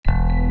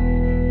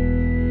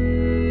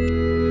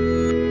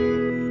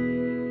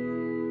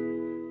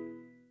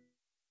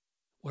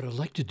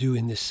like to do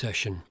in this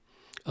session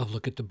of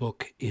Look at the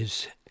Book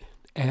is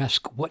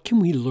ask, what can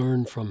we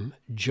learn from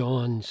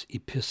John's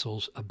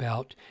epistles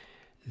about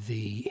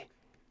the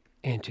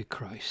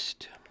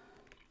Antichrist?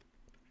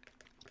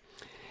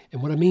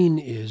 And what I mean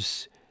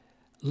is,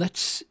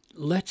 let's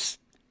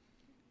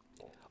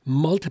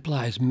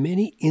multiply as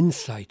many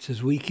insights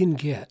as we can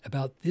get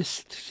about this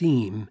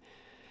theme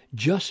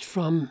just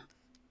from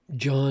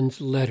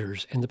John's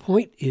letters. And the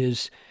point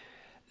is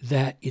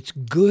that it's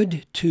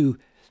good to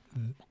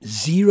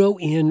zero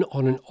in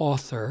on an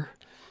author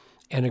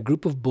and a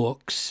group of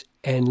books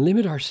and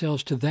limit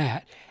ourselves to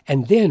that.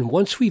 And then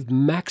once we've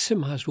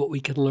maximized what we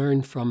can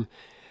learn from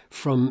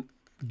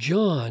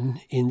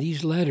John in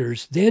these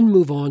letters, then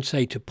move on,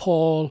 say, to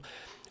Paul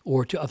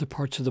or to other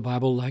parts of the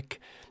Bible like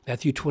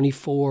Matthew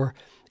 24,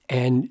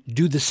 and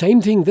do the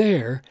same thing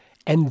there,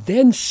 and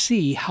then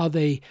see how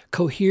they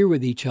cohere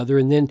with each other,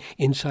 and then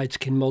insights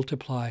can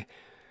multiply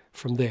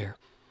from there.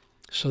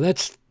 So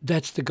that's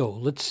the goal.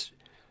 Let's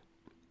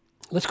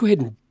go ahead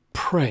and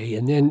pray,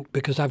 and then,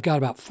 because I've got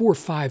about 4 or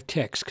 5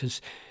 texts,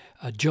 because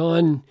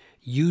John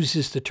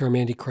uses the term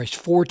Antichrist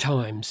 4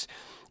 times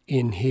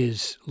in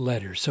his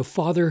letters. So,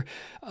 Father,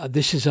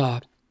 this is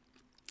a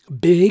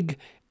big,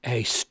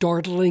 a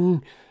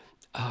startling,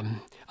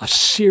 a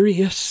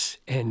serious,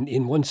 and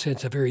in one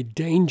sense, a very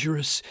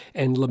dangerous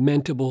and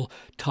lamentable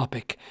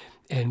topic.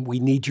 And we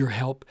need your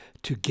help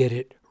to get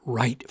it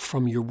right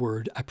from your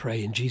word. I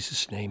pray in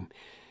Jesus' name.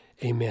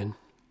 Amen.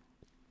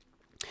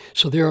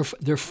 So there are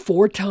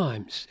 4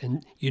 times,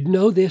 and you'd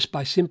know this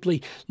by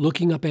simply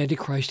looking up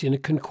Antichrist in a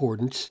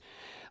concordance,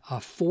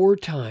 4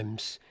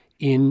 times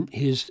in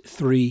his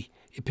 3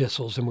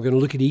 epistles. And we're going to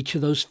look at each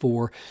of those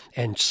 4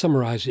 and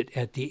summarize it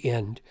at the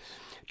end.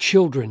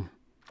 Children,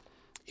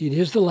 it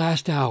is the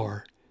last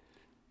hour,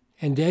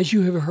 and as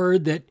you have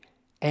heard that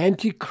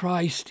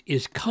Antichrist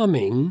is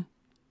coming,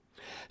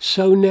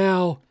 so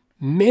now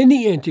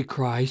many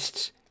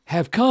Antichrists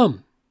have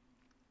come.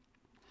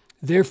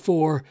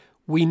 Therefore,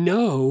 we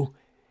know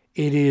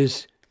it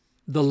is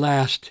the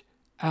last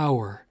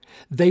hour.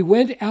 They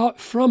went out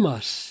from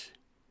us,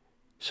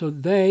 so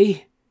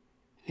they,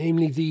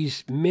 namely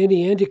these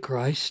many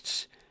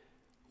Antichrists,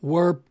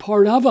 were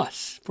part of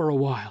us for a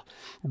while,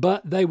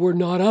 but they were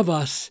not of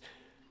us.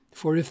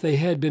 For if they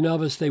had been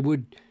of us, they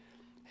would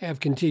have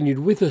continued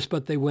with us,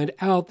 but they went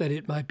out that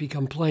it might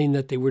become plain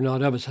that they were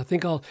not of us. I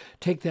think I'll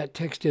take that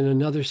text in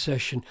another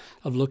session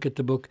of Look at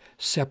the Book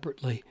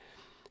separately.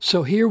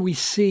 So here we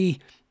see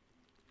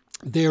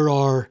there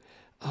are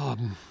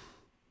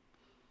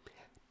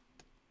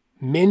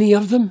many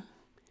of them,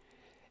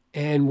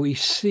 and we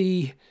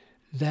see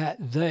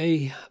that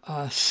they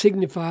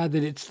signify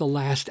that it's the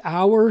last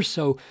hour.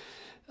 So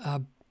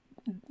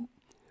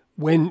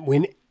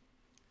when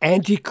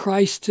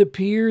Antichrists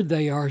appear,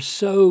 they are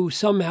so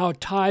somehow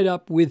tied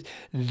up with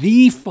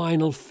the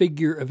final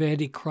figure of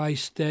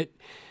Antichrist that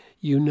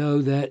you know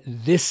that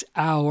this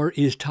hour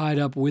is tied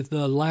up with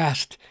the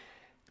last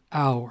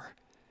hour.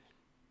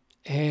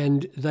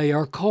 And they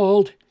are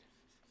called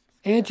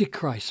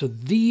Antichrist. So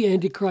the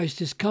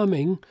Antichrist is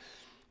coming.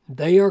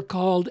 They are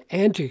called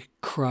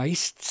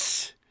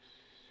Antichrists.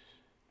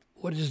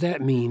 What does that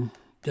mean?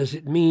 Does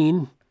it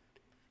mean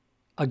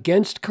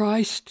against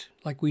Christ,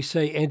 like we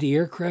say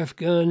anti-aircraft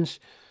guns?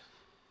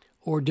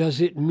 Or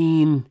does it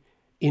mean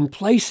in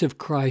place of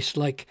Christ,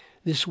 like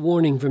this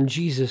warning from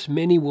Jesus,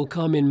 many will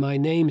come in my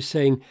name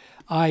saying,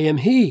 I am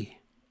he,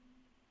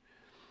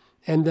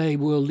 and they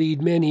will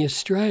lead many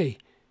astray?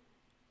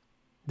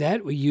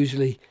 That we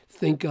usually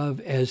think of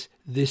as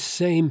this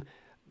same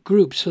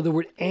group. So the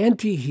word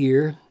anti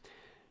here,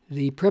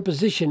 the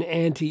preposition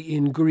anti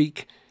in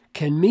Greek,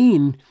 can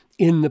mean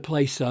in the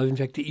place of. In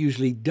fact, it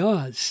usually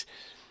does.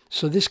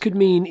 So this could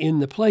mean in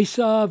the place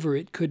of, or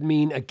it could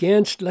mean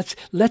against. Let's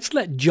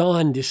let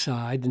John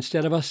decide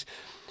instead of us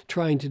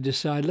trying to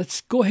decide.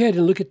 Let's go ahead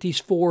and look at these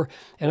 4,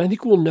 and I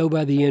think we'll know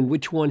by the end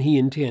which one he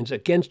intends,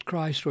 against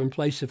Christ or in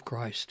place of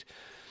Christ.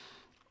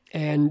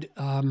 And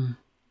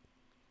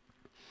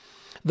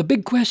the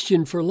big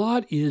question for a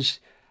lot is,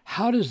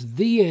 how does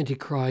the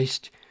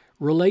Antichrist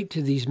relate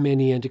to these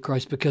many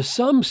Antichrists? Because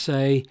some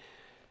say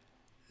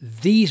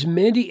these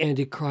many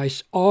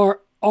Antichrists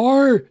are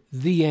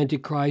the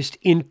Antichrist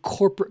in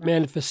corporate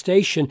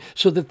manifestation,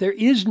 so that there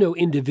is no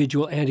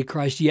individual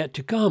Antichrist yet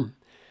to come.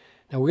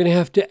 Now we're going to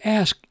have to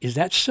ask, is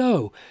that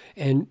so?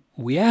 And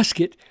we ask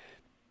it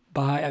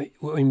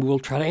and we'll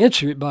try to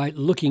answer it by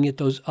looking at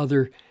those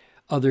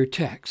other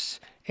texts.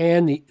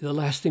 And the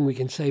last thing we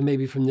can say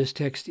maybe from this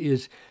text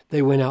is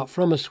they went out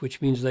from us,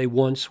 which means they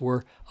once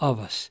were of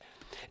us.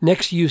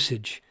 Next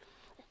usage,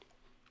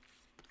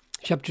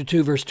 chapter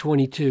 2, verse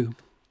 22.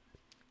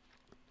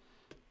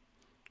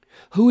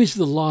 Who is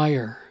the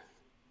liar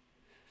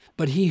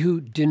but he who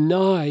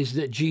denies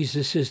that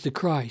Jesus is the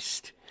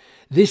Christ?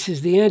 This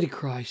is the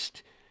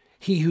Antichrist,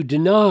 he who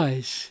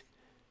denies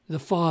the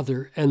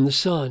Father and the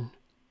Son.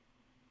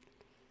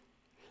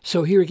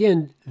 So here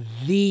again,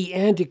 the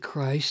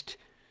Antichrist,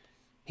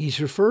 he's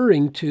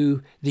referring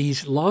to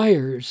these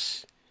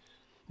liars,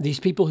 these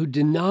people who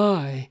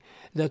deny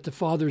that the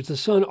Father and the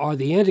Son are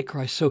the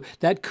Antichrist. So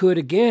that could,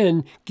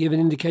 again, give an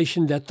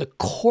indication that the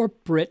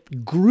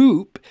corporate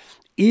group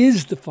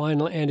is the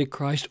final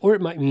Antichrist, or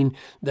it might mean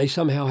they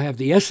somehow have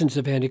the essence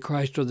of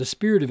Antichrist or the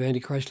spirit of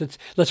Antichrist.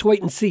 Let's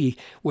wait and see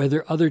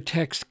whether other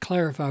texts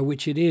clarify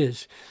which it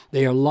is.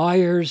 They are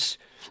liars.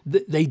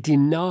 They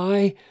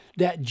deny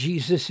that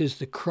Jesus is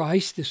the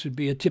Christ. This would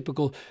be a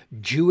typical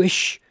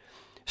Jewish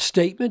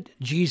statement.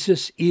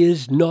 Jesus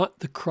is not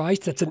the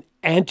Christ. That's an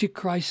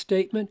Antichrist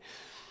statement.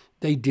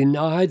 They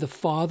deny the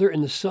Father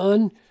and the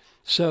Son.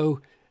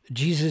 So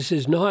Jesus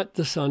is not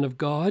the Son of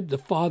God. The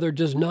Father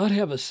does not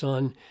have a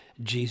Son,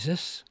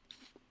 Jesus.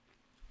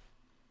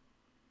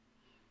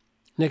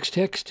 Next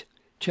text,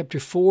 chapter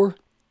 4,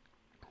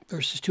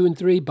 verses 2 and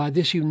 3. By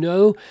this you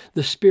know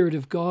the Spirit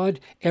of God.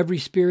 Every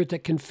spirit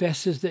that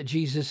confesses that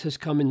Jesus has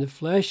come in the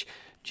flesh,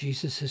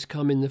 Jesus has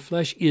come in the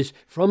flesh, is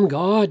from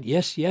God.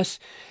 Yes, yes.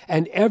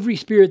 And every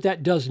spirit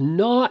that does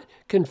not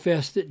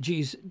confess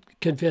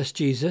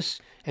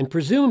Jesus, and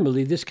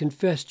presumably this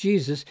confess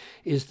Jesus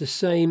is the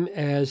same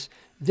as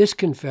this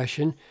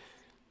confession,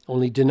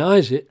 only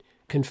denies it,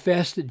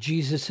 confess that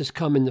Jesus has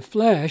come in the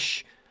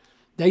flesh.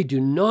 They do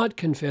not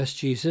confess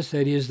Jesus,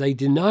 that is, they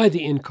deny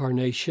the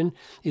incarnation,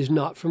 is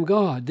not from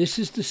God. This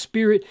is the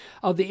spirit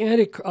of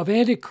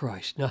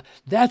Antichrist. Now,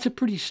 that's a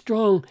pretty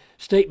strong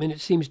statement,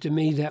 it seems to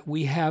me, that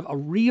we have a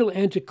real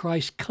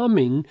Antichrist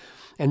coming,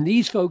 and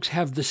these folks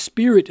have the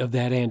spirit of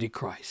that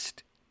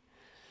Antichrist.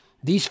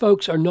 These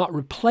folks are not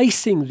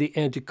replacing the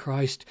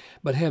Antichrist,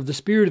 but have the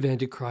spirit of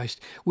Antichrist,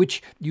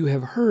 which you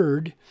have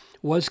heard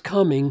was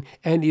coming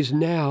and is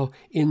now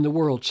in the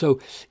world. So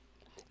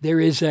there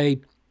is a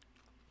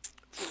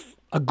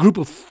group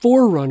of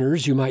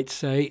forerunners, you might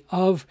say,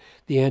 of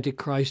the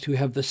Antichrist who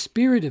have the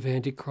spirit of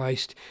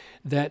Antichrist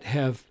that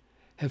have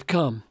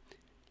come.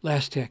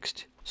 Last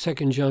text, 2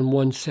 John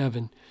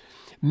 1:7.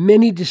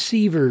 Many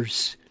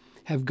deceivers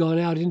have gone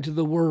out into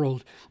the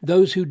world.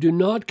 Those who do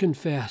not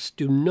confess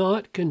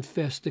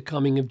the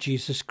coming of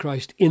Jesus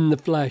Christ in the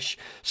flesh.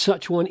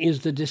 Such one is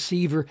the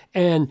deceiver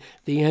and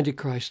the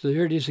Antichrist. So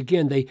there it is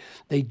again.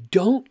 They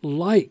don't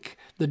like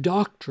the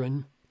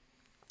doctrine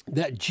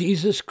that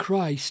Jesus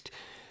Christ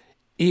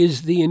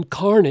is the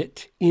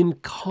incarnate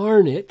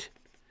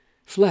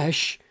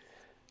flesh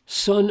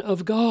Son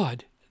of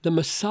God. The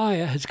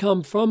Messiah has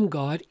come from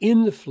God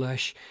in the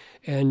flesh,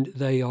 and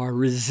they are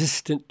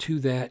resistant to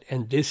that.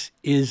 And this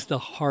is the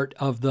heart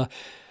of the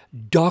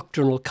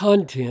doctrinal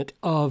content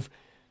of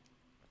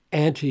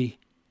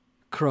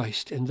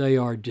Antichrist. And they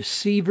are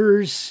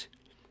deceivers,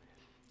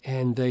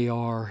 and they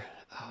are...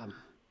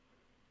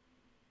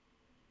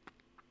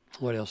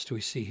 what else do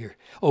we see here?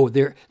 Oh,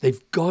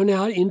 they've gone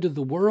out into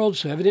the world,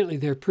 so evidently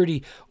they're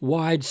pretty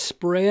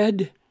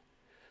widespread.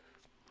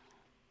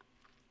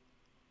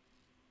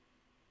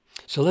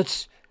 So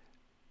let's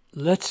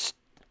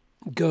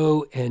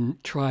go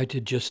and try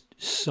to just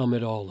sum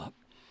it all up.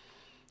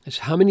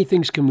 How many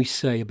things can we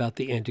say about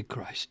the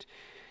Antichrist?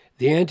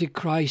 The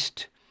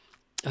Antichrist,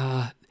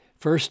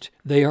 first,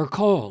 they are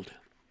called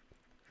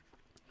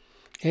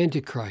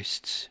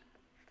Antichrists,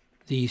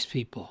 these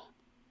people.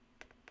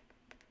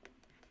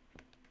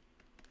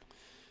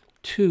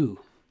 2,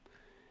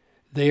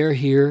 they are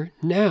here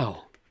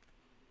now.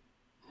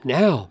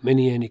 Now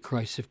many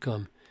Antichrists have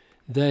come.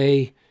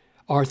 They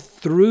are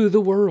throughout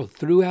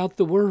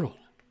the world.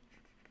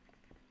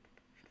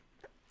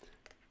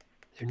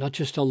 They're not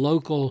just a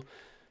local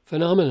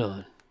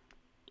phenomenon.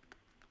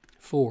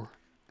 4,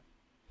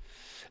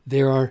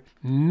 there are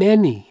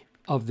many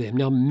of them.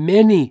 Now,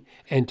 many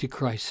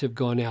Antichrists have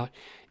gone out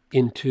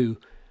into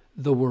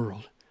the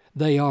world.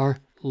 They are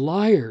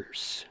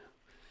liars,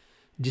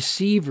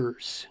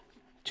 deceivers,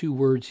 2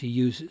 words he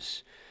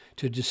uses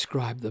to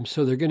describe them.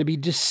 So they're going to be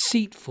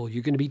deceitful.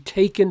 You're going to be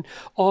taken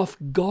off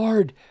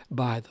guard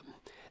by them.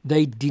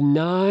 They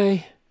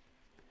deny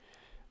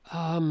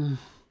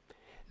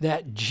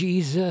that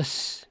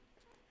Jesus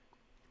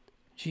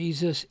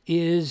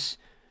is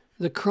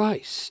the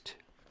Christ.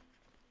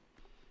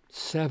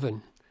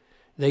 7,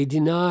 they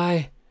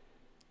deny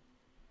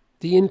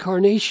the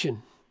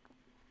incarnation.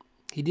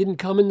 He didn't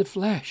come in the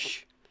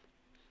flesh.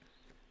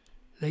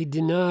 They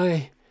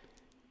deny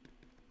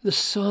the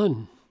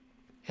Son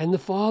and the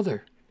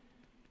Father.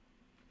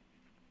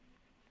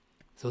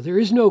 So there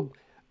is no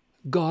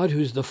God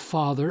who's the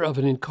Father of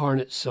an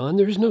incarnate Son.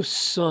 There is no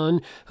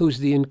Son who's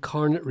the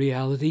incarnate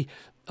reality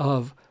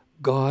of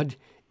God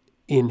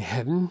in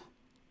heaven.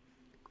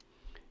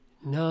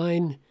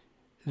 9,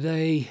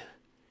 they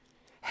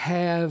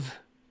have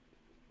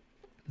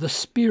the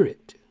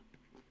spirit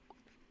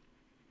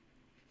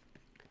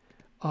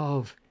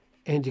of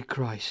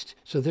Antichrist.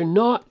 So they're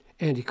not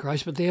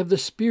Antichrist, but they have the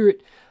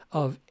spirit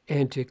of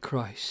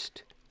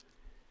Antichrist.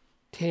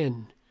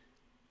 10,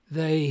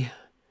 they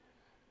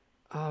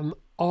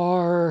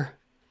are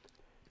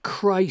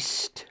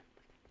Christ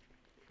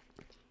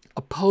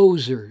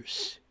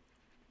opposers.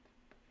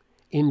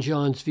 In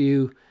John's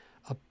view,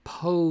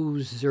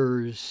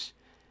 opposers,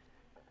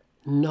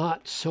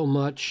 not so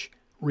much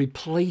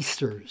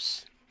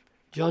replacers.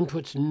 John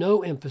puts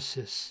no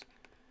emphasis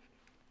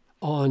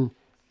on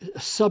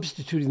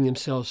substituting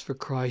themselves for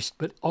Christ,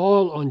 but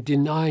all on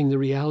denying the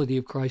reality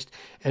of Christ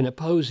and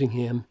opposing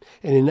him.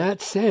 And in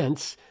that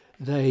sense,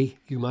 they,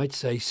 you might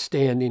say,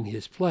 stand in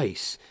his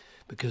place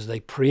because they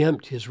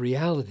preempt his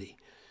reality.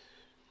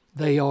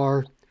 They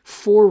are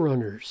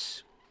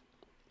forerunners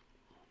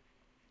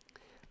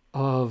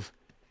of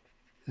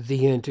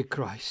the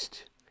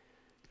Antichrist,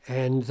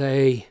 and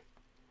they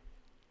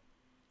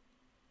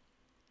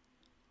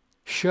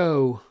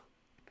show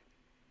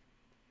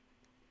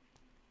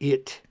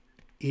it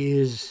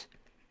is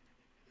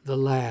the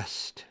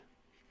last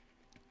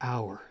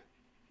hour.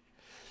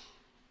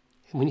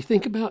 And when you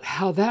think about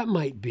how that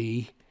might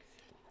be,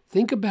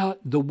 think about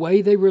the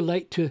way they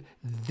relate to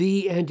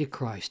the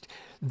Antichrist.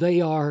 They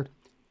are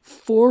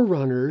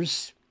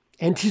forerunners,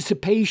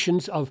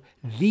 anticipations of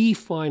the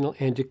final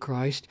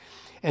Antichrist,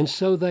 and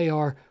so they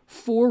are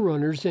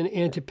forerunners and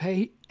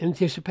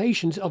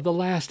anticipations of the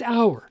last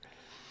hour.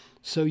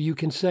 So you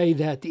can say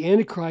that the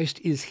Antichrist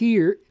is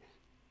here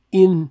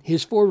in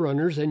his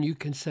forerunners, and you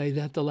can say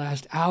that the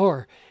last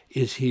hour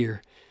is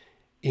here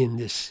in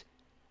this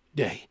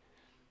day.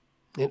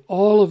 And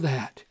all of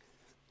that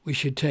we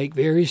should take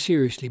very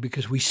seriously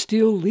because we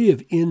still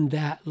live in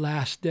that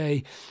last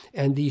day,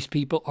 and these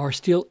people are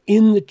still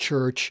in the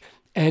church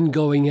and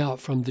going out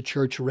from the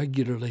church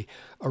regularly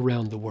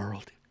around the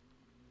world.